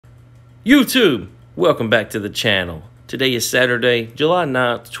YouTube, welcome back to the channel. Today is Saturday, July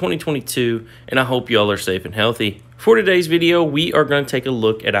 9th, 2022, and I hope y'all are safe and healthy. For today's video, we are going to take a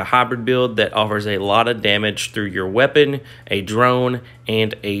look at a hybrid build that offers a lot of damage through your weapon, a drone,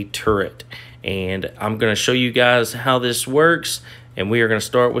 and a turret. And I'm going to show you guys how this works, and we are going to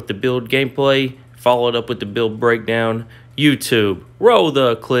start with the build gameplay, followed up with the build breakdown. YouTube, roll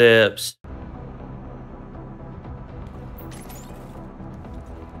the clips.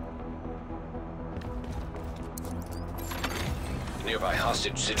 Nearby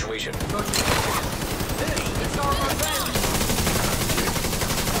hostage situation. Hey, it's our revenge!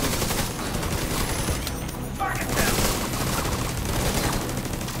 Target them!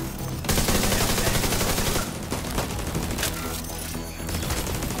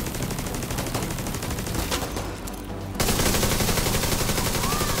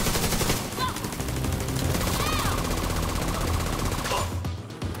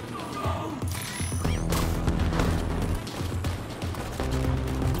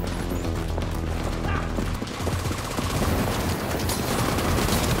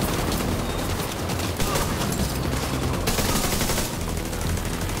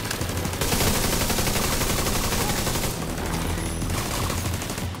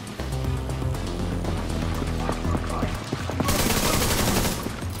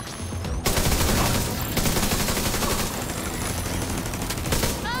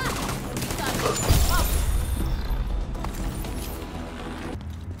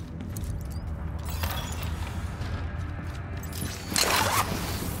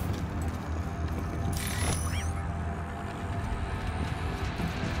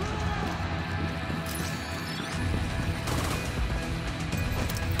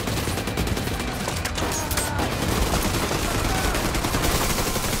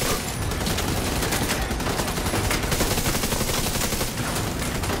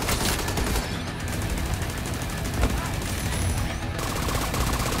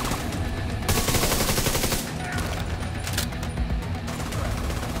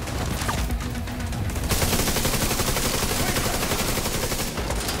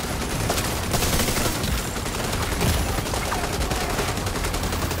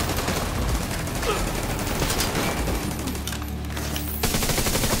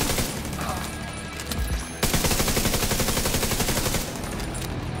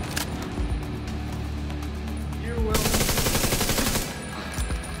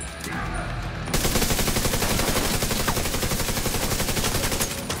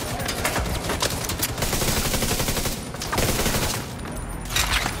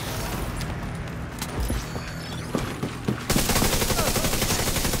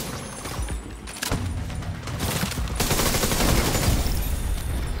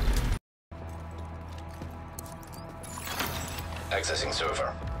 Accessing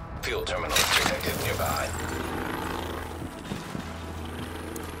server. Field terminals detected nearby.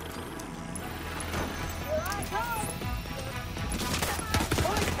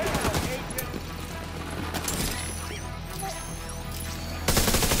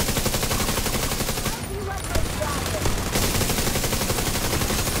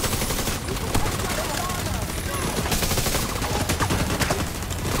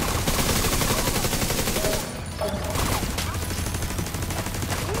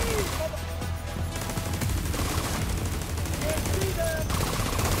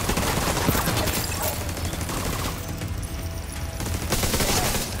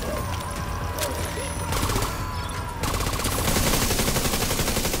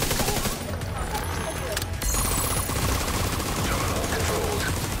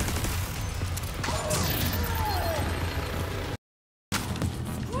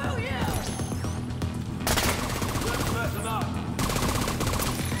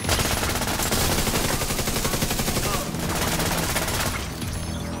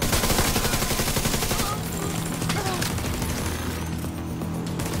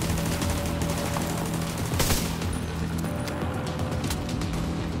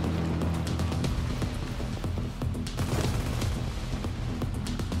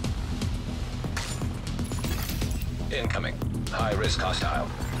 Incoming. High-risk hostile.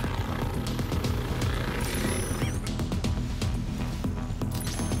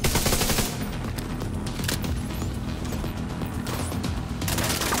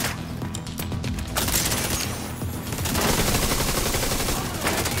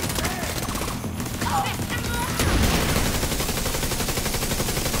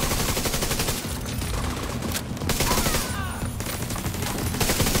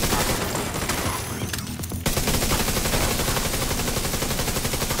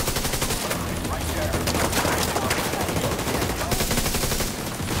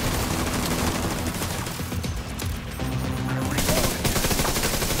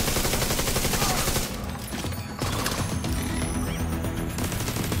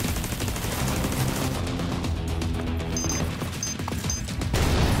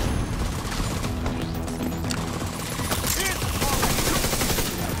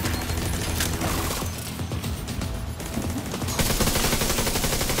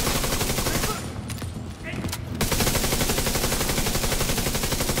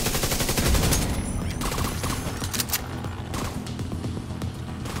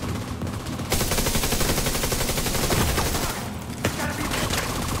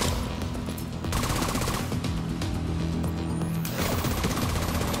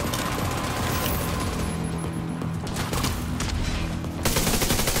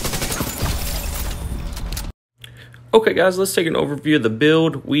 Okay guys, let's take an overview of the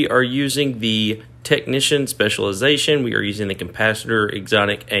build. We are using the Technician specialization. We are using the Capacitor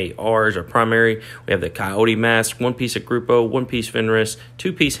Exotic AR as our primary. We have the Coyote Mask, 1 piece of Grupo, 1 piece Fenris,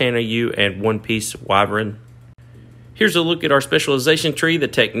 2 piece Hana U, and 1 piece Wyvern. Here's a look at our specialization tree, the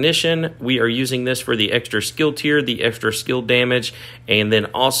Technician. We are using this for the extra skill tier, the extra skill damage, and then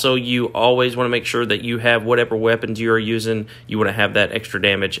also you always want to make sure that you have whatever weapons you are using, you want to have that extra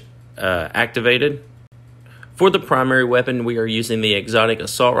damage activated. For the primary weapon, we are using the Exotic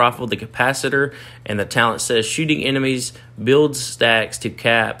Assault Rifle, the Capacitor, and the talent says shooting enemies builds stacks to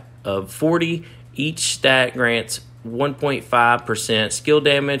cap of 40. Each stack grants 1.5% skill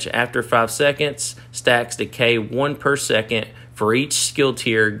damage after 5 seconds. Stacks decay 1 per second. For each skill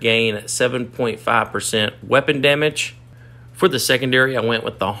tier, gain 7.5% weapon damage. For the secondary, I went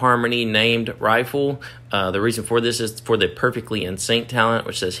with the Harmony named rifle. The reason for this is for the Perfectly in Sync talent,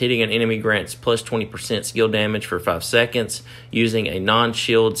 which says hitting an enemy grants plus 20% skill damage for 5 seconds. Using a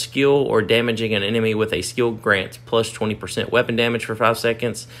non-shield skill or damaging an enemy with a skill grants plus 20% weapon damage for 5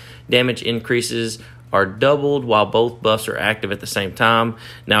 seconds. Damage increases are doubled while both buffs are active at the same time.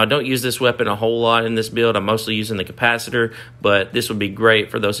 Now, I don't use this weapon a whole lot in this build. I'm mostly using the Capacitor, but this would be great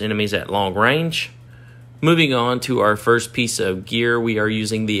for those enemies at long range. Moving on to our first piece of gear, we are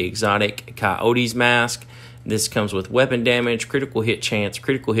using the Exotic Coyote's Mask. This comes with weapon damage, critical hit chance,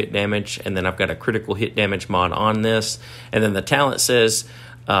 critical hit damage, and then I've got a critical hit damage mod on this. And then the talent says,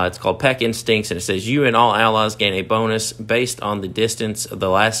 it's called Pack Instincts, and it says you and all allies gain a bonus based on the distance of the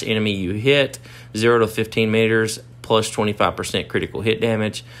last enemy you hit, 0 to 15 meters, plus 25% critical hit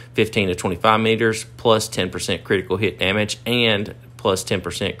damage, 15 to 25 meters, plus 10% critical hit damage, and plus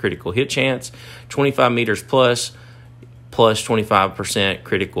 10% critical hit chance, 25 meters plus 25%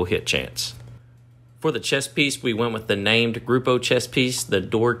 critical hit chance. For the chest piece, we went with the named Grupo chest piece, the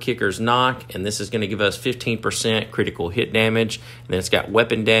Door Kicker's Knock, and this is going to give us 15% critical hit damage. And then it's got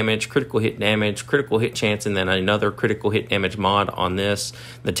weapon damage, critical hit chance, and then another critical hit damage mod on this.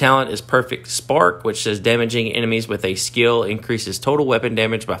 The talent is Perfect Spark, which says damaging enemies with a skill increases total weapon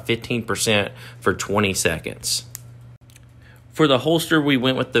damage by 15% for 20 seconds. For the holster, we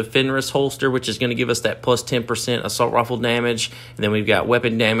went with the Fenris holster, which is going to give us that plus 10% assault rifle damage. And then we've got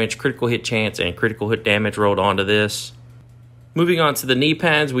weapon damage, critical hit chance, and critical hit damage rolled onto this. Moving on to the knee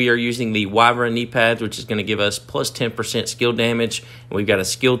pads, we are using the Wyvern knee pads, which is going to give us plus 10% skill damage. And we've got a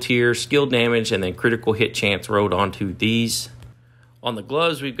skill tier, skill damage, and then critical hit chance rolled onto these. On the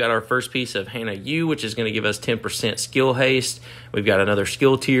gloves, we've got our first piece of Hana U, which is going to give us 10% skill haste. We've got another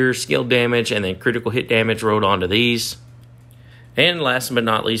skill tier, skill damage, and then critical hit damage rolled onto these. And last but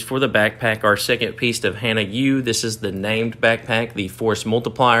not least, for the backpack, our second piece of Hana U. This is the named backpack, the Force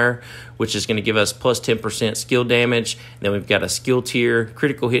Multiplier, which is going to give us plus 10% skill damage. And then we've got a skill tier,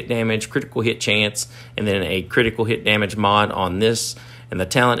 critical hit damage, critical hit chance, and then a critical hit damage mod on this. And the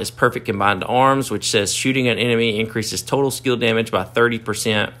talent is Perfect Combined Arms, which says shooting an enemy increases total skill damage by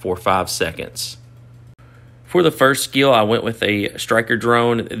 30% for 5 seconds. For the first skill, I went with a striker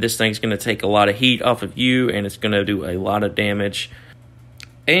drone. This thing's going to take a lot of heat off of you, and it's going to do a lot of damage.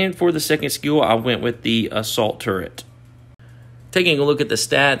 And for the second skill, I went with the assault turret. Taking a look at the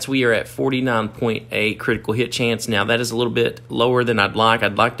stats, we are at 49.8 critical hit chance. Now, that is a little bit lower than I'd like.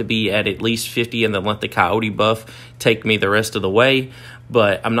 I'd like to be at least 50 and then let the Coyote buff take me the rest of the way.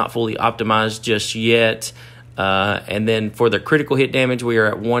 But I'm not fully optimized just yet. And then for the critical hit damage, we are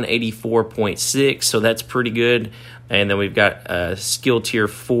at 184.6, so that's pretty good. And then we've got skill tier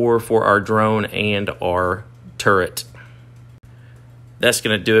 4 for our drone and our turret. That's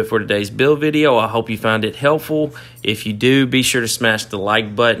going to do it for today's build video. I hope you found it helpful. If you do, be sure to smash the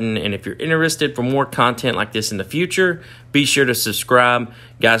like button. And if you're interested for more content like this in the future, be sure to subscribe.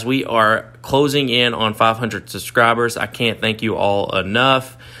 Guys, we are closing in on 500 subscribers. I can't thank you all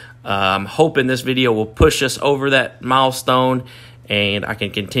enough. I'm hoping this video will push us over that milestone and I can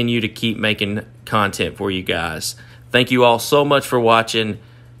continue to keep making content for you guys. Thank you all so much for watching.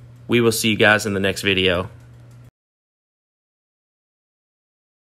 We will see you guys in the next video.